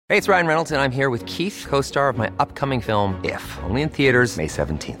Hey, it's Ryan Reynolds, and I'm here with Keith, co-star of my upcoming film, If, only in theaters May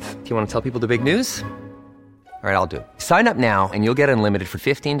 17th. Do you want to tell people the big news? All right, I'll do it. Sign up now and you'll get unlimited for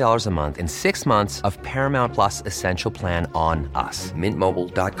 $15 a month and 6 months of Paramount Plus Essential Plan on us.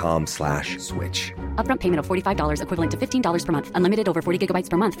 MintMobile.com/switch. Upfront payment of $45 equivalent to $15 per month. Unlimited over 40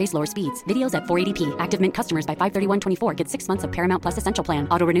 gigabytes per month. Face lower speeds. Videos at 480p. Active Mint customers by 531.24 get 6 months of Paramount Plus Essential Plan.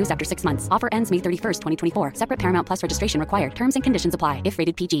 Auto renews after 6 months. Offer ends May 31st, 2024. Separate Paramount Plus registration required. Terms and conditions apply if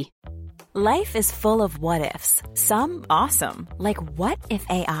rated PG. Life is full of what-ifs. Some awesome. Like what if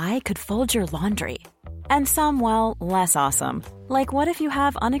AI could fold your laundry? And some, well, less awesome. Like what if you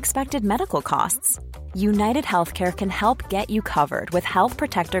have unexpected medical costs? United Healthcare can help get you covered with Health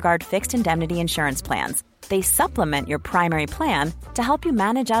Protector Guard fixed indemnity insurance plans. They supplement your primary plan to help you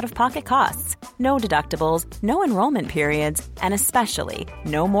manage out-of-pocket costs. No deductibles, no enrollment periods, and especially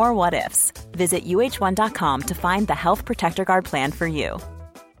no more what-ifs. Visit uh1.com to find the Health Protector Guard plan for you.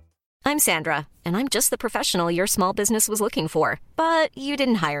 I'm Sandra, and I'm just the professional your small business was looking for. But you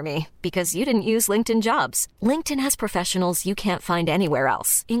didn't hire me because you didn't use LinkedIn Jobs. LinkedIn has professionals you can't find anywhere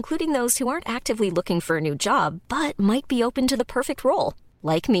else, including those who aren't actively looking for a new job, but might be open to the perfect role,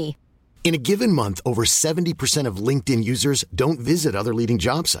 like me. In a given month, over 70% of LinkedIn users don't visit other leading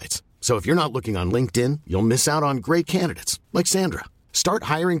job sites. So if you're not looking on LinkedIn, you'll miss out on great candidates like Sandra. Start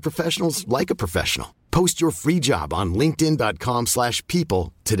hiring professionals like a professional. Post your free job on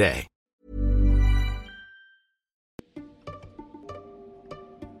linkedin.com/people today.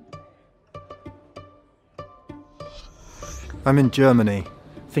 I'm in Germany,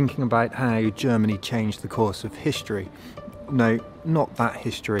 thinking about how Germany changed the course of history. No, not that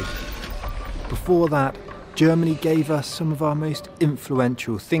history. Before that, Germany gave us some of our most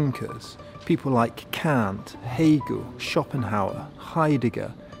influential thinkers. People like Kant, Hegel, Schopenhauer,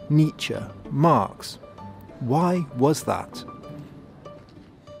 Heidegger, Nietzsche, Marx. Why was that?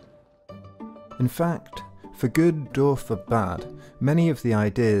 In fact, for good or for bad, many of the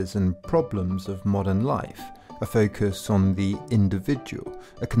ideas and problems of modern life, a focus on the individual,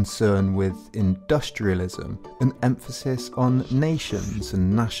 a concern with industrialism, an emphasis on nations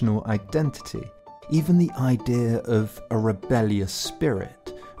and national identity, even the idea of a rebellious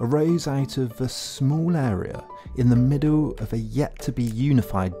spirit, arose out of a small area in the middle of a yet-to-be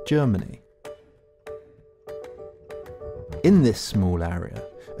unified Germany. In this small area,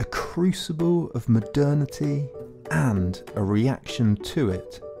 a crucible of modernity and a reaction to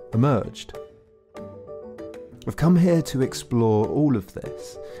it emerged. We've come here to explore all of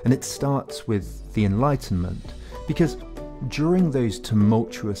this, and it starts with the Enlightenment, because during those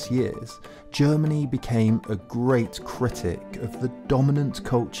tumultuous years, Germany became a great critic of the dominant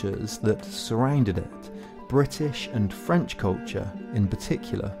cultures that surrounded it, British and French culture in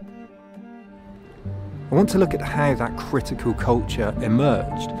particular. I want to look at how that critical culture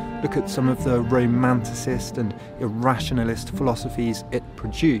emerged, look at some of the romanticist and irrationalist philosophies it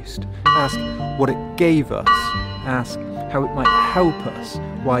produced, ask what it gave us, ask how it might help us,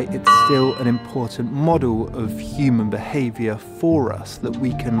 why it's still an important model of human behaviour for us that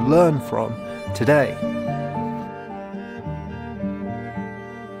we can learn from today.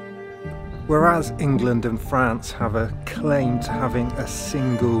 Whereas England and France have a claim to having a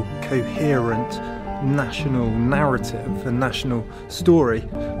single, coherent, national narrative, a national story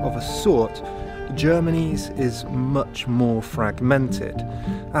of a sort, Germany's is much more fragmented,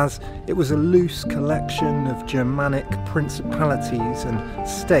 as it was a loose collection of Germanic principalities and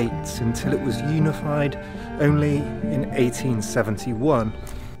states until it was unified only in 1871.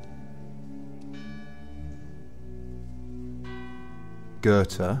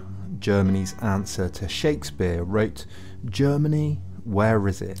 Goethe, Germany's answer to Shakespeare, wrote, "Germany, where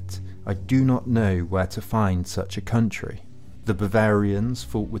is it? I do not know where to find such a country." The Bavarians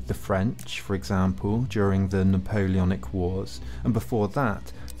fought with the French, for example, during the Napoleonic Wars, and before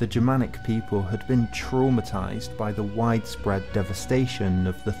that, the Germanic people had been traumatised by the widespread devastation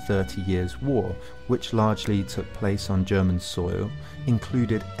of the 30 Years' War, which largely took place on German soil,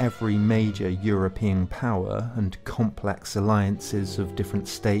 included every major European power and complex alliances of different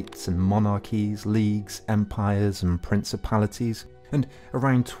states and monarchies, leagues, empires and principalities, and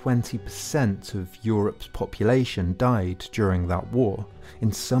around 20% of Europe's population died during that war.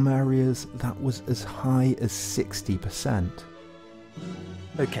 In some areas, that was as high as 60%.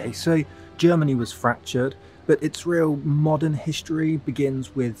 Okay, so Germany was fractured, but its real modern history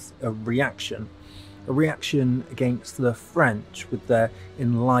begins with a reaction against the French with their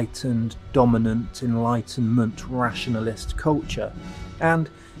enlightened, dominant, Enlightenment rationalist culture, and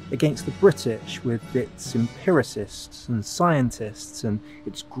against the British with its empiricists and scientists and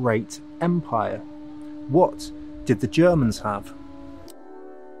its great empire. What did the Germans have?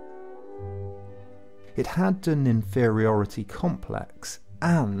 It had an inferiority complex,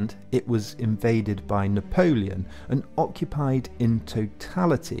 and it was invaded by Napoleon and occupied in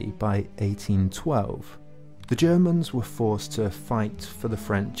totality by 1812. The Germans were forced to fight for the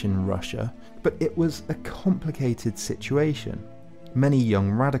French in Russia, but it was a complicated situation. Many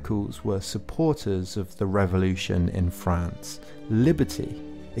young radicals were supporters of the revolution in France. Liberty,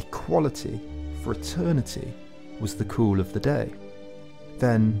 equality, fraternity was the call of the day.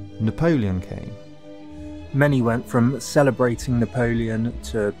 Then Napoleon came. Many went from celebrating Napoleon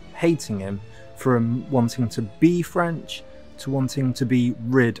to hating him, from wanting to be French to wanting to be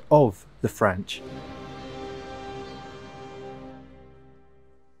rid of the French.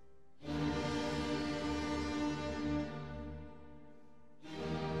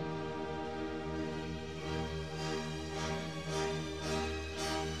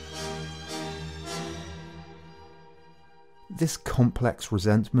 This complex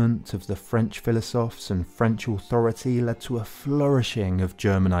resentment of the French philosophes and French authority led to a flourishing of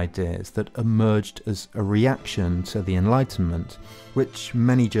German ideas that emerged as a reaction to the Enlightenment, which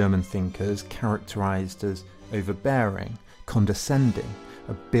many German thinkers characterised as overbearing, condescending,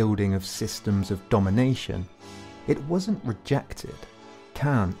 a building of systems of domination. It wasn't rejected.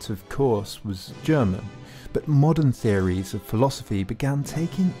 Kant, of course, was German, but modern theories of philosophy began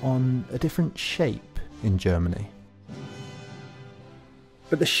taking on a different shape in Germany.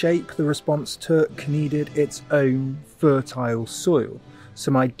 But the shape the response took needed its own fertile soil,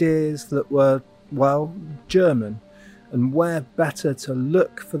 some ideas that were, well, German, and where better to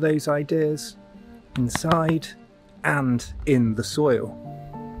look for those ideas? Inside and in the soil.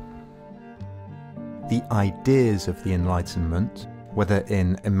 The ideas of the Enlightenment, whether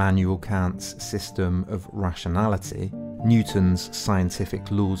in Immanuel Kant's system of rationality, Newton's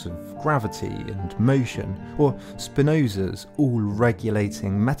scientific laws of gravity and motion, or Spinoza's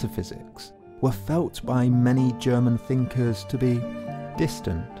all-regulating metaphysics, were felt by many German thinkers to be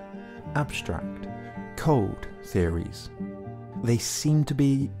distant, abstract, cold theories. They seemed to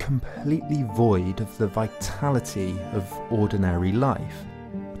be completely void of the vitality of ordinary life,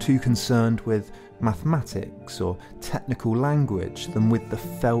 too concerned with mathematics or technical language than with the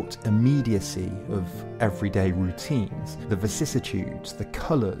felt immediacy of everyday routines, the vicissitudes, the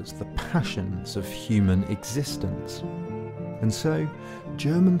colours, the passions of human existence. And so,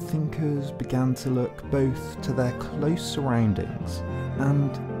 German thinkers began to look both to their close surroundings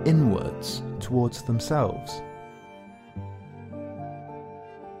and inwards towards themselves.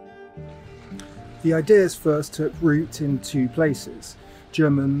 The ideas first took root in two places,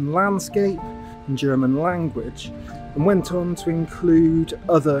 German landscape and German language, and went on to include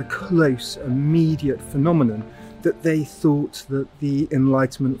other close, immediate phenomenon that they thought that the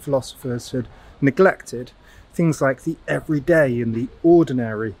Enlightenment philosophers had neglected, things like the everyday and the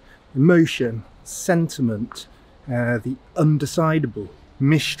ordinary, emotion, sentiment, the undecidable,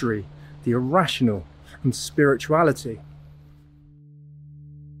 mystery, the irrational, and spirituality.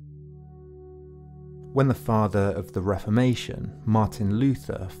 When the father of the Reformation, Martin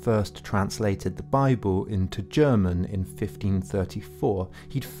Luther, first translated the Bible into German in 1534,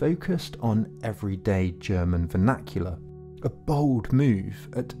 he'd focused on everyday German vernacular, a bold move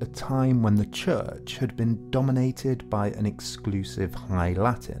at a time when the Church had been dominated by an exclusive High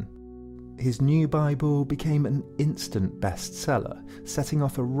Latin. His new Bible became an instant bestseller, setting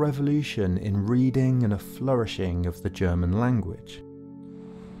off a revolution in reading and a flourishing of the German language.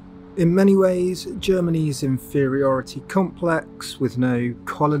 In many ways, Germany's inferiority complex, with no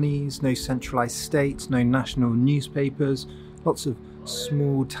colonies, no centralised state, no national newspapers, lots of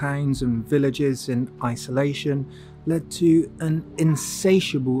small towns and villages in isolation, led to an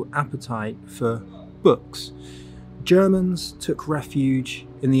insatiable appetite for books. Germans took refuge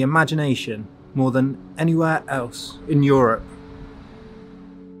in the imagination more than anywhere else in Europe.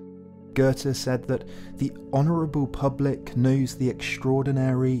 Goethe said that the honourable public knows the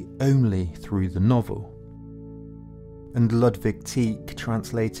extraordinary only through the novel. And Ludwig Tieck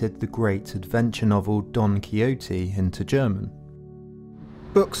translated the great adventure novel Don Quixote into German.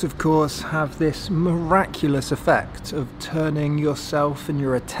 Books, of course, have this miraculous effect of turning yourself and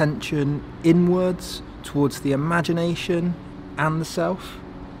your attention inwards towards the imagination and the self,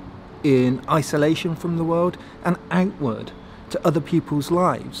 in isolation from the world, and outward to other people's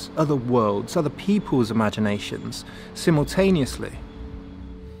lives, other worlds, other people's imaginations, simultaneously.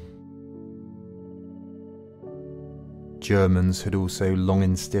 Germans had also long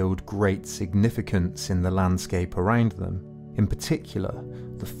instilled great significance in the landscape around them, in particular,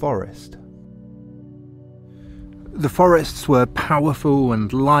 the forest. The forests were powerful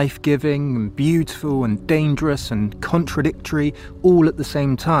and life-giving and beautiful and dangerous and contradictory all at the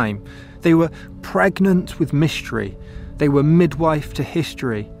same time. They were pregnant with mystery. They were midwife to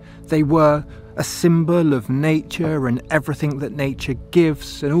history. They were a symbol of nature and everything that nature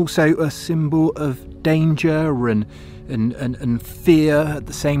gives, and also a symbol of danger and fear at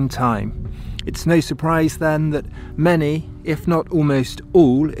the same time. It's no surprise then that many, if not almost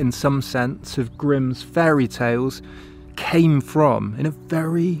all, in some sense, of Grimm's fairy tales came from, in a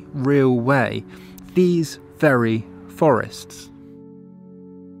very real way, these very forests.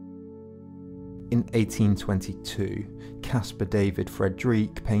 In 1822, Caspar David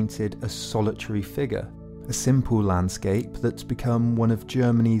Friedrich painted a solitary figure, a simple landscape that's become one of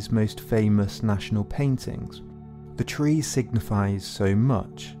Germany's most famous national paintings. The tree signifies so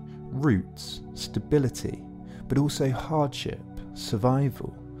much: roots, stability, but also hardship,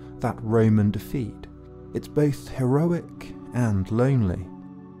 survival, that Roman defeat. It's both heroic and lonely.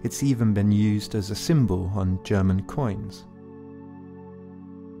 It's even been used as a symbol on German coins.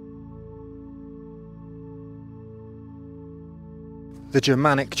 The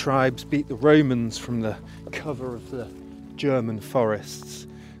Germanic tribes beat the Romans from the cover of the German forests,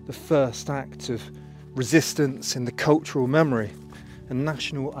 the first act of resistance in the cultural memory and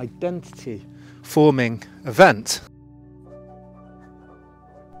national identity forming event.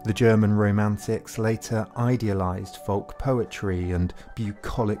 The German Romantics later idealised folk poetry and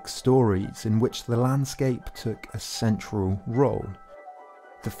bucolic stories in which the landscape took a central role.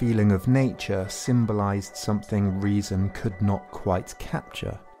 The feeling of nature symbolised something reason could not quite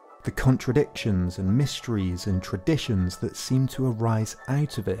capture, the contradictions and mysteries and traditions that seemed to arise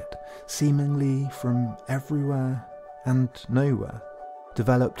out of it, seemingly from everywhere and nowhere,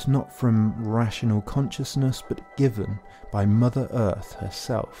 developed not from rational consciousness but given by Mother Earth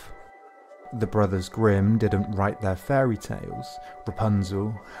herself. The brothers Grimm didn't write their fairy tales,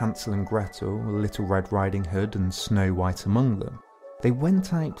 Rapunzel, Hansel and Gretel, Little Red Riding Hood and Snow White among them. They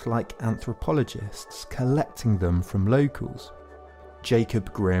went out like anthropologists, collecting them from locals.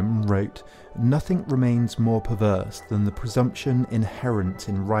 Jacob Grimm wrote, "Nothing remains more perverse than the presumption inherent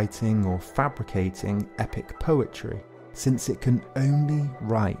in writing or fabricating epic poetry, since it can only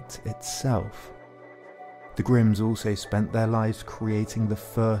write itself." The Grimms also spent their lives creating the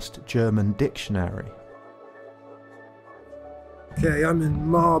first German dictionary. Okay, I'm in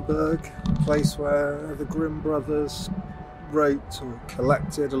Marburg, a place where the Grimm brothers wrote or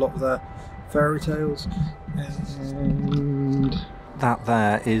collected a lot of their fairy tales. And that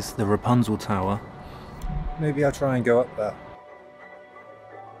there is the Rapunzel Tower. Maybe I'll try and go up there.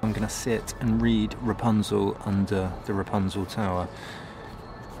 I'm going to sit and read Rapunzel under the Rapunzel Tower.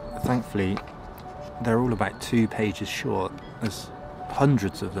 Thankfully, they're all about 2 pages short. There's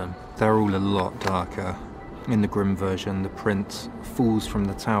hundreds of them. They're all a lot darker. In the Grimm version, the prince falls from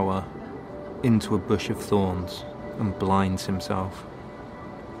the tower into a bush of thorns and blinds himself,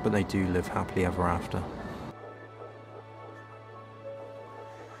 but they do live happily ever after.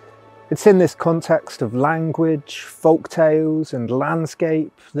 It's in this context of language, folk tales and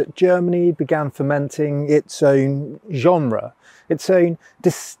landscape that Germany began fermenting its own genre, its own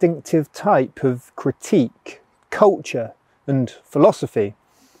distinctive type of critique, culture and philosophy.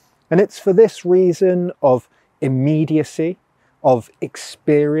 And it's for this reason of immediacy, of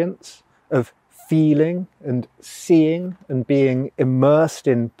experience, of feeling and seeing and being immersed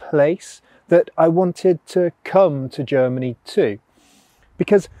in place that I wanted to come to Germany too.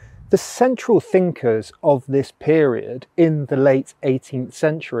 Because the central thinkers of this period in the late 18th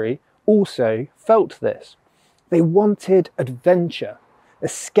century also felt this. They wanted adventure,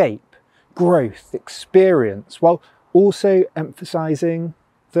 escape, growth, experience, while also emphasising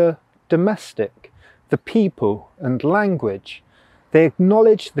the domestic, the people and language. They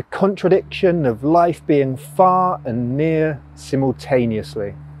acknowledged the contradiction of life being far and near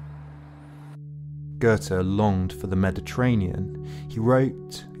simultaneously. Goethe longed for the Mediterranean. He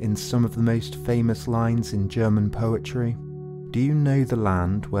wrote, in some of the most famous lines in German poetry, "Do you know the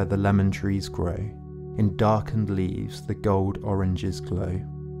land where the lemon trees grow? In darkened leaves the gold oranges glow.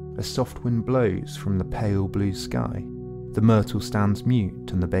 A soft wind blows from the pale blue sky. The myrtle stands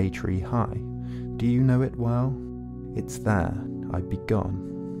mute and the bay tree high. Do you know it well? It's there I'd be gone."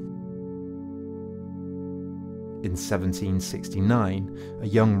 In 1769, a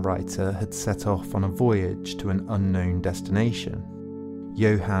young writer had set off on a voyage to an unknown destination.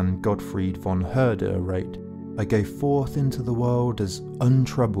 Johann Gottfried von Herder wrote, "I go forth into the world as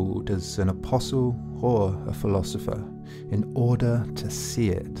untroubled as an apostle or a philosopher, in order to see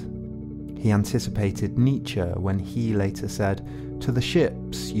it." He anticipated Nietzsche when he later said, "To the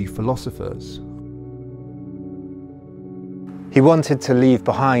ships, you philosophers." He wanted to leave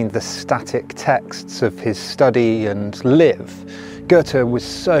behind the static texts of his study and live, Goethe was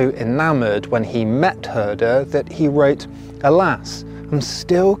so enamoured when he met Herder that he wrote, "Alas, I'm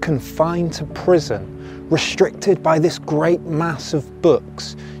still confined to prison, restricted by this great mass of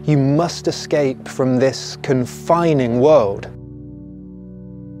books. You must escape from this confining world."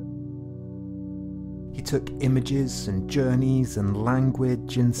 He took images and journeys and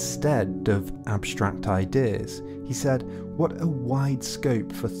language instead of abstract ideas. He said, "What a wide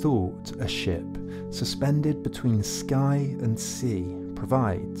scope for thought a ship, suspended between sky and sea,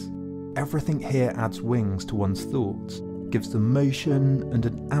 provides. Everything here adds wings to one's thoughts, gives them motion and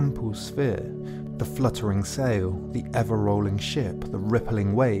an ample sphere. The fluttering sail, the ever-rolling ship, the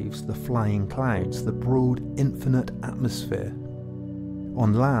rippling waves, the flying clouds, the broad infinite atmosphere.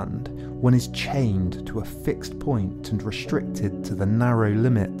 On land, one is chained to a fixed point and restricted to the narrow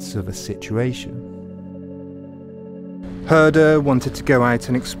limits of a situation." Herder wanted to go out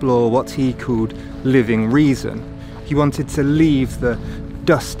and explore what he called living reason. He wanted to leave the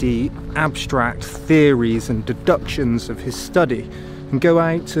dusty, abstract theories and deductions of his study and go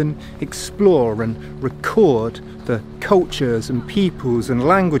out and explore and record the cultures and peoples and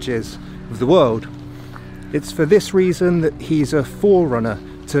languages of the world. It's for this reason that he's a forerunner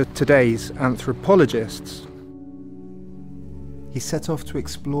to today's anthropologists. He set off to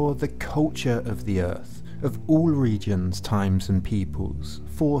explore the culture of the earth, of all regions, times and peoples,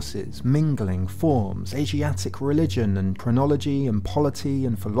 forces, mingling, forms, Asiatic religion and chronology and polity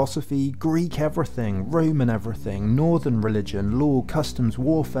and philosophy, Greek everything, Roman everything, northern religion, law, customs,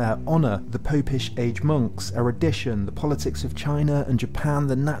 warfare, honour, the Popish age monks, erudition, the politics of China and Japan,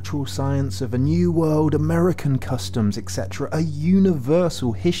 the natural science of a new world, American customs, etc., a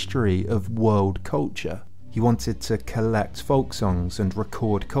universal history of world culture. He wanted to collect folk songs and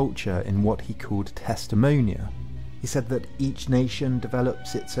record culture in what he called testimonia. He said that each nation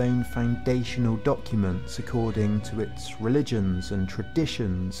develops its own foundational documents according to its religions and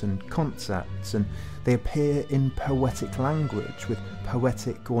traditions and concepts, and they appear in poetic language with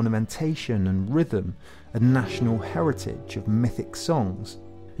poetic ornamentation and rhythm, a national heritage of mythic songs.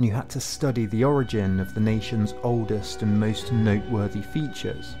 And you had to study the origin of the nation's oldest and most noteworthy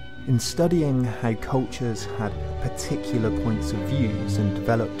features. In studying how cultures had particular points of views and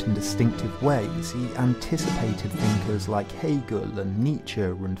developed in distinctive ways, he anticipated thinkers like Hegel and Nietzsche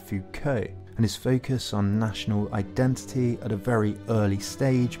and Foucault, and his focus on national identity at a very early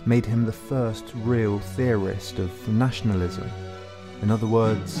stage made him the first real theorist of nationalism. In other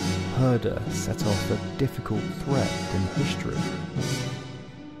words, Herder set off a difficult thread in history.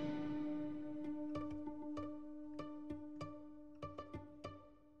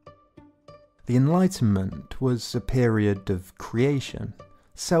 The Enlightenment was a period of creation,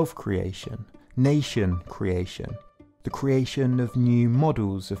 self-creation, nation creation, the creation of new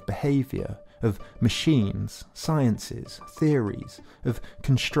models of behaviour, of machines, sciences, theories, of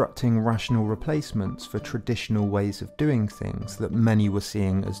constructing rational replacements for traditional ways of doing things that many were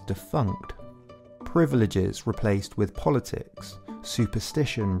seeing as defunct. Privileges replaced with politics,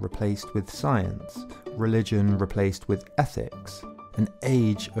 superstition replaced with science, religion replaced with ethics. An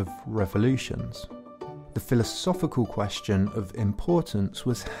age of revolutions. The philosophical question of importance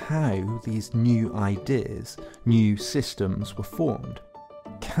was how these new ideas, new systems were formed.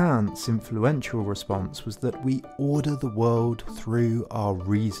 Kant's influential response was that we order the world through our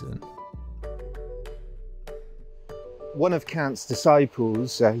reason. One of Kant's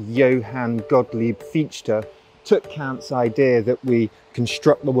disciples, Johann Gottlieb Fichte, took Kant's idea that we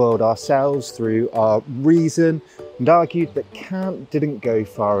construct the world ourselves through our reason and argued that Kant didn't go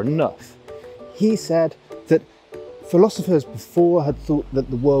far enough. He said that philosophers before had thought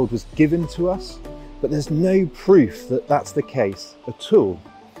that the world was given to us, but there's no proof that that's the case at all.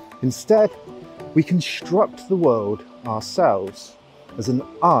 Instead, we construct the world ourselves as an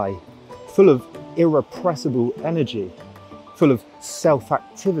I, full of irrepressible energy, full of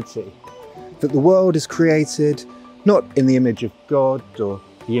self-activity, that the world is created not in the image of God or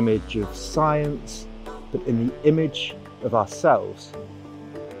the image of science, but in the image of ourselves.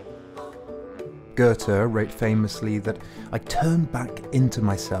 Goethe wrote famously that I turn back into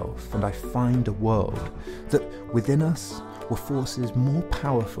myself and I find a world, that within us were forces more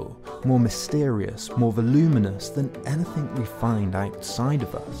powerful, more mysterious, more voluminous than anything we find outside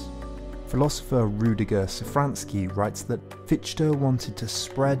of us. Philosopher Rudiger Safransky writes that Fichte wanted to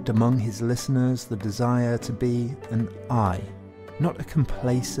spread among his listeners the desire to be an I, not a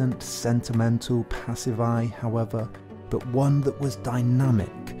complacent, sentimental, passive I, however, but one that was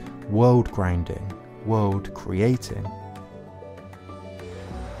dynamic, world-grounding, world-creating.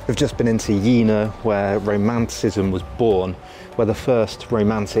 We've just been into Jena, where Romanticism was born, where the first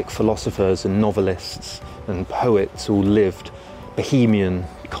Romantic philosophers and novelists and poets all lived. bohemian,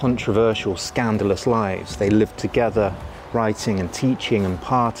 controversial, scandalous lives. They lived together, writing and teaching and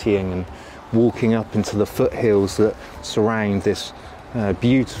partying and walking up into the foothills that surround this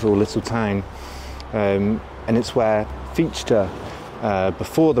beautiful little town. And it's where Fichte,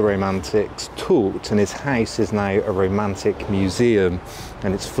 before the Romantics, taught, and his house is now a romantic museum,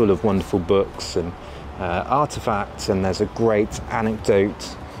 and it's full of wonderful books and artifacts. And there's a great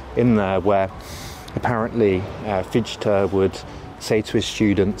anecdote in there where apparently Fichte would say to his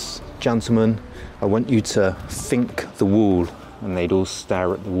students, "Gentlemen, I want you to think the wall." And they'd all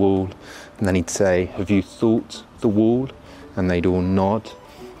stare at the wall, and then he'd say, "Have you thought the wall?" And they'd all nod,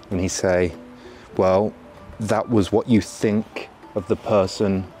 and he'd say, "Well, that was what you think of the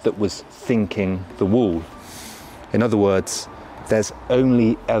person that was thinking the wall." In other words, there's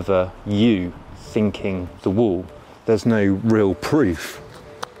only ever you thinking the wall. There's no real proof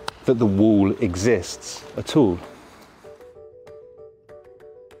that the wall exists at all.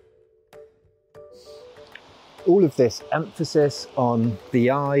 All of this emphasis on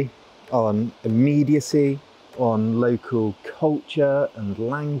the eye, on immediacy, on local culture and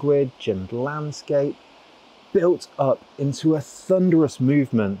language and landscape built up into a thunderous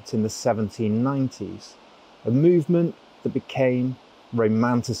movement in the 1790s, a movement that became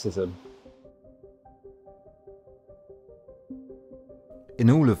Romanticism. In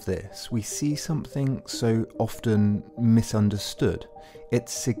all of this, we see something so often misunderstood,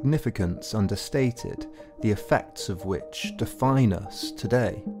 its significance understated, the effects of which define us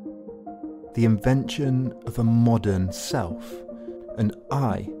today. The invention of a modern self, an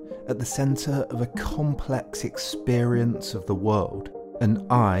I at the centre of a complex experience of the world, an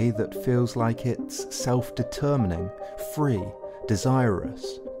I that feels like it's self-determining, free,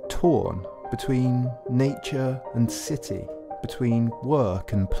 desirous, torn between nature and city, between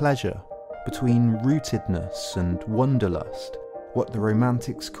work and pleasure, between rootedness and wanderlust, what the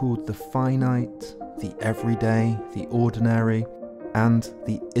Romantics called the finite, the everyday, the ordinary, and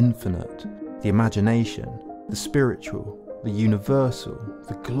the infinite, the imagination, the spiritual, the universal,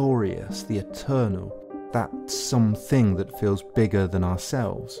 the glorious, the eternal, that something that feels bigger than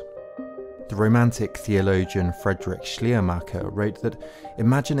ourselves. The Romantic theologian Friedrich Schleiermacher wrote that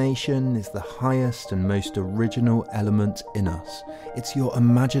imagination is the highest and most original element in us. It's your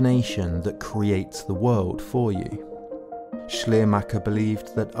imagination that creates the world for you. Schleiermacher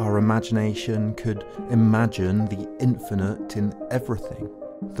believed that our imagination could imagine the infinite in everything.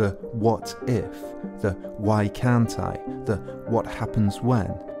 The what if, the why can't I, the what happens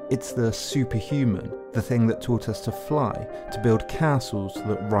when. It's the superhuman, the thing that taught us to fly, to build castles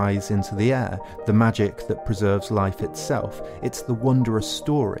that rise into the air, the magic that preserves life itself. It's the wondrous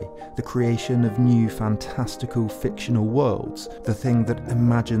story, the creation of new fantastical fictional worlds, the thing that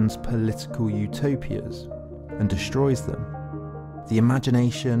imagines political utopias and destroys them. The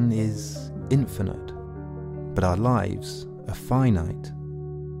imagination is infinite, but our lives are finite.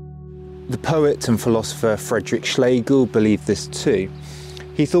 The poet and philosopher Friedrich Schlegel believed this too.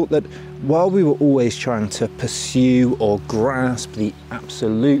 He thought that while we were always trying to pursue or grasp the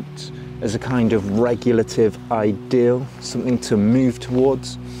absolute as a kind of regulative ideal, something to move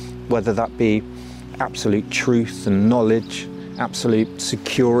towards, whether that be absolute truth and knowledge, absolute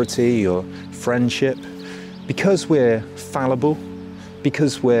security or friendship, because we're fallible,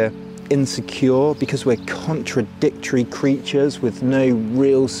 because we're insecure, because we're contradictory creatures with no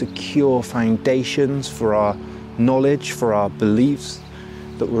real secure foundations for our knowledge, for our beliefs,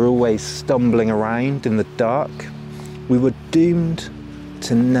 that we're always stumbling around in the dark, we were doomed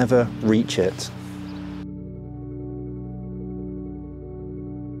to never reach it.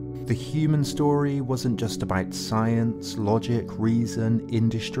 The human story wasn't just about science, logic, reason,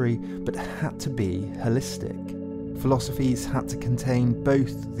 industry, but had to be holistic. Philosophies had to contain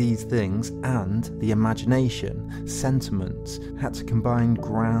both these things, and the imagination, sentiments, had to combine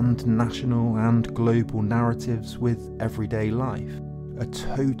grand national and global narratives with everyday life. A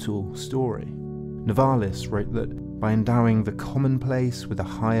total story. Novalis wrote that by endowing the commonplace with a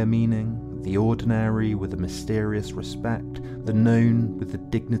higher meaning, the ordinary with a mysterious respect, the known with the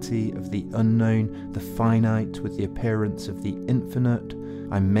dignity of the unknown, the finite with the appearance of the infinite,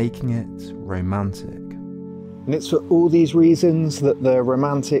 I'm making it romantic. And it's for all these reasons that the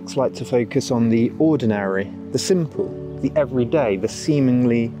Romantics like to focus on the ordinary, the simple, the everyday, the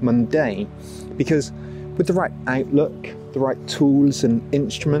seemingly mundane, because with the right outlook, the right tools and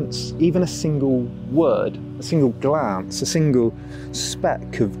instruments, even a single word, a single glance, a single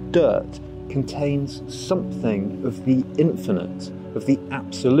speck of dirt contains something of the infinite, of the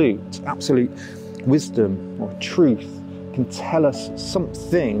absolute. Absolute wisdom or truth can tell us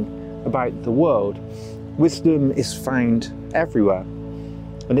something about the world. Wisdom is found everywhere.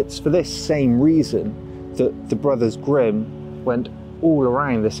 And it's for this same reason that the Brothers Grimm went all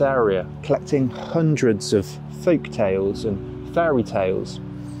around this area, collecting hundreds of folk tales and fairy tales.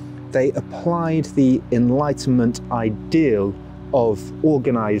 They applied the Enlightenment ideal of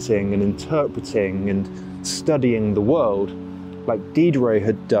organising and interpreting and studying the world, like Diderot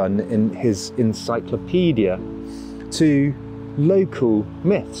had done in his encyclopedia, to local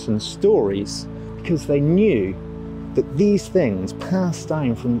myths and stories, because they knew that these things passed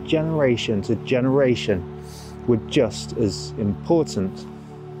down from generation to generation were just as important.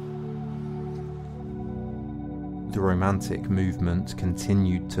 The Romantic movement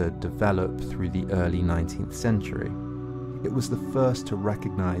continued to develop through the early 19th century. It was the first to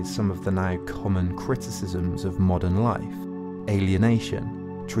recognise some of the now common criticisms of modern life: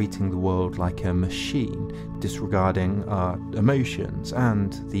 alienation, treating the world like a machine, disregarding our emotions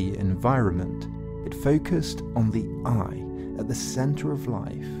and the environment. It focused on the I at the centre of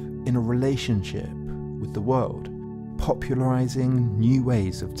life in a relationship with the world, popularising new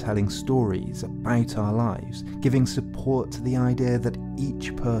ways of telling stories about our lives, giving support to the idea that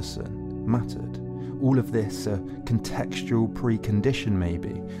each person mattered. All of this a contextual precondition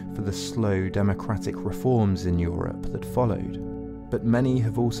maybe for the slow democratic reforms in Europe that followed. But many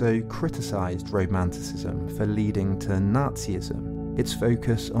have also criticised Romanticism for leading to Nazism, its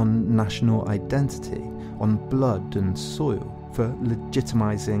focus on national identity, on blood and soil, for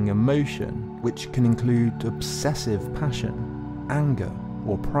legitimising emotion, which can include obsessive passion, anger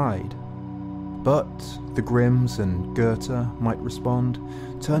or pride. But, the Grimms and Goethe might respond,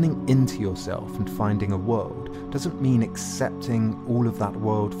 turning into yourself and finding a world doesn't mean accepting all of that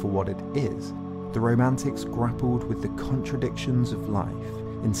world for what it is. The Romantics grappled with the contradictions of life,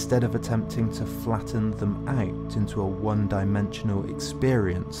 instead of attempting to flatten them out into a one-dimensional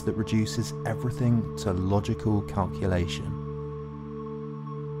experience that reduces everything to logical calculation.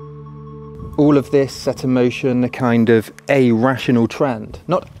 All of this set in motion a kind of a-rational trend,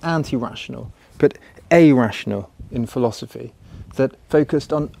 not anti-rational, but a-rational in philosophy, that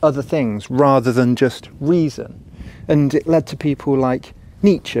focused on other things rather than just reason. And it led to people like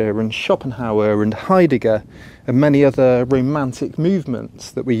Nietzsche and Schopenhauer and Heidegger and many other romantic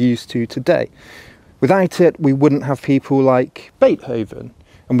movements that we're used to today. Without it, we wouldn't have people like Beethoven,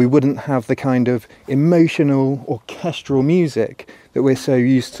 and we wouldn't have the kind of emotional orchestral music that we're so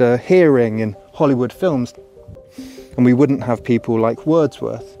used to hearing in Hollywood films. And we wouldn't have people like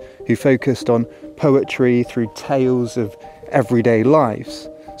Wordsworth, who focused on poetry through tales of everyday lives,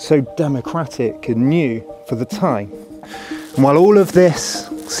 so democratic and new for the time. And while all of this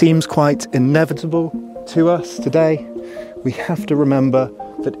seems quite inevitable to us today, we have to remember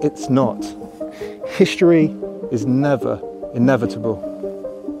that it's not. History is never inevitable.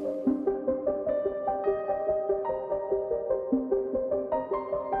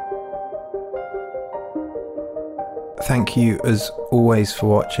 Thank you as always for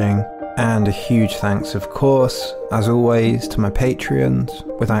watching, and a huge thanks of course, as always, to my Patreons,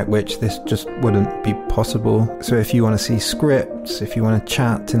 without which this just wouldn't be possible. So if you want to see scripts, if you want to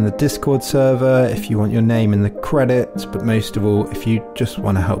chat in the Discord server, if you want your name in the credits, but most of all, if you just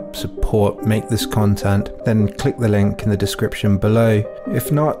want to help support, make this content, then click the link in the description below.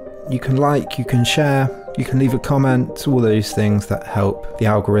 If not, you can like, you can share, you can leave a comment, all those things that help the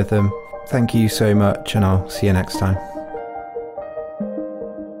algorithm. Thank you so much, and I'll see you next time.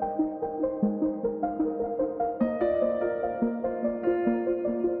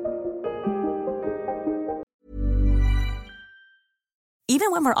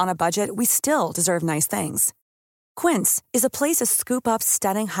 Even when we're on a budget, we still deserve nice things. Quince is a place to scoop up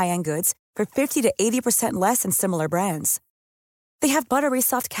stunning high-end goods for 50 to 80% less than similar brands. They have buttery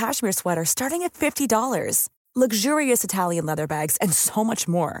soft cashmere sweaters starting at $50, luxurious Italian leather bags, and so much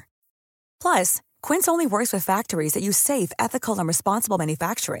more. Plus, Quince only works with factories that use safe, ethical, and responsible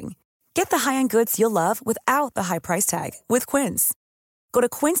manufacturing. Get the high-end goods you'll love without the high price tag with Quince. Go to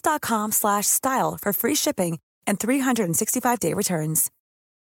quince.com/style for free shipping and 365-day returns.